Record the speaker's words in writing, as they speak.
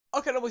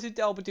Okay, now boys,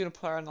 today I'll be doing a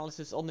player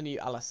analysis on the new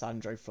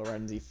Alessandro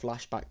Florenzi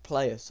Flashback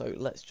player. So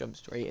let's jump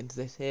straight into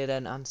this here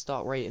then and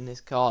start rating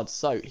this card.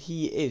 So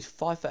he is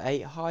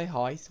 5'8", high,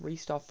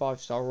 3-star,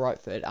 5-star,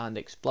 right-footed and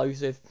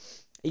explosive.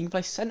 He can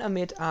play centre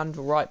mid and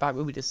right back.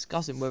 We'll be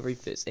discussing whether he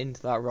fits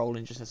into that role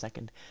in just a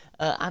second,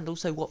 and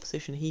also what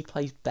position he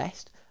plays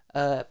best.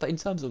 But in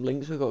terms of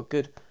links, we've got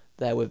good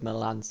there with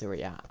Milan,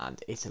 Serie A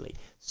and Italy.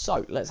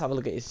 So let's have a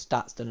look at his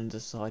stats then and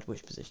decide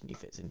which position he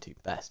fits into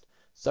best.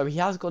 So he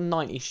has got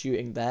 90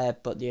 shooting there,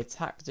 but the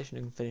attack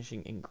positioning and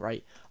finishing in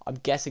great. I'm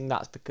guessing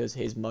that's because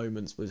his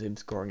moments was him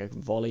scoring a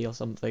volley or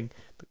something,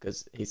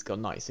 because he's got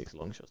 96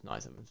 long shots,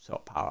 97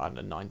 shot power and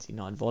a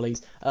 99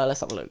 volleys. Let's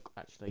have a look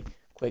actually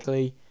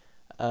quickly.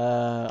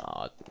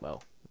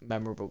 Well,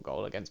 memorable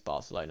goal against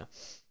Barcelona.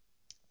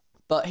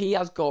 But he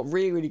has got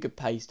really good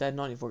pace there,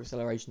 94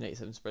 acceleration,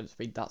 87 sprint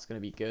speed, that's going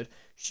to be good.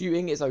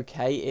 Shooting is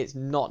okay, it's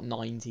not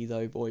 90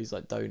 though, boys,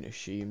 like don't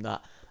assume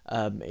that.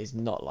 It's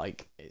not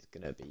like it's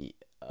going to be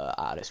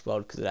out of this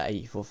world because of that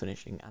 84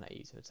 finishing and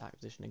 82 attack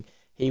positioning.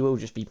 He will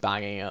just be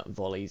banging out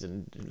volleys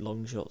and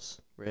long shots,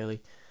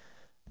 really.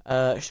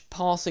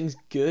 Passing's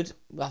good,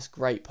 that's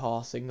great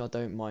passing, I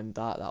don't mind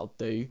that, that'll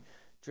do.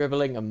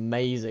 Dribbling,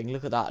 amazing.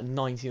 Look at that.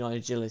 99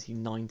 agility,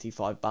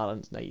 95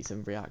 balance,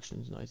 87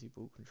 reactions, 90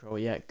 ball control.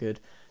 Yeah,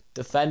 good.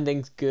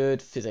 Defending's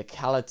good.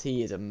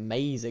 Physicality is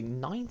amazing.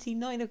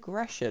 99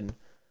 aggression.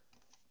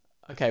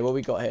 Okay, what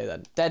we got here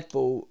then? Dead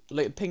ball,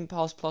 ping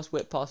pass plus,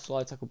 whip pass,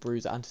 slide tackle,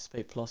 bruiser,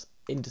 anticipate plus,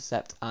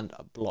 intercept, and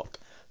a block.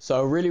 So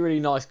a really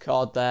nice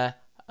card there.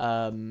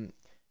 In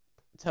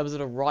terms of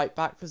the right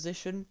back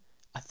position,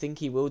 I think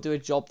he will do a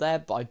job there,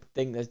 but I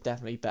think there's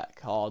definitely better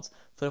cards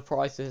for the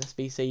price of this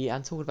SBC.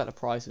 And talking about the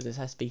price of this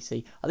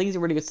SBC, I think he's a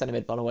really good centre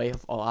mid, by the way.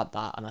 I'll add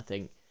that, and I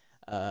think,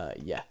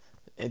 yeah,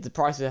 the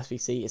price of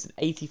SBC is an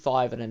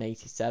 85 and an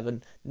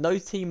 87. No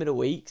team of the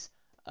weeks,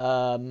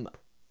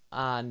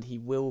 and he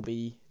will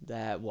be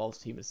there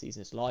whilst team of the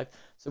season is live.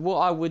 So what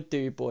I would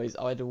do, boys,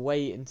 I'd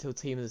wait until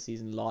team of the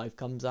season live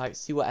comes out,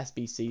 see what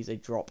SBCs they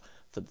drop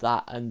for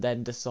that, and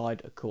then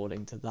decide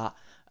according to that.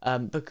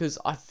 Because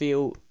I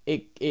feel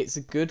it's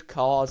a good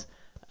card,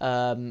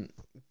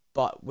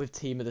 but with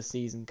team of the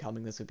season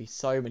coming, there's going to be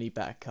so many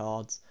better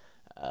cards,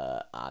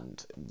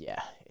 and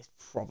yeah, it's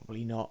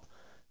probably not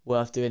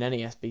worth doing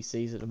any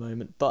SBCs at the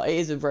moment. But it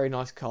is a very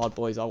nice card,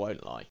 boys, I won't lie.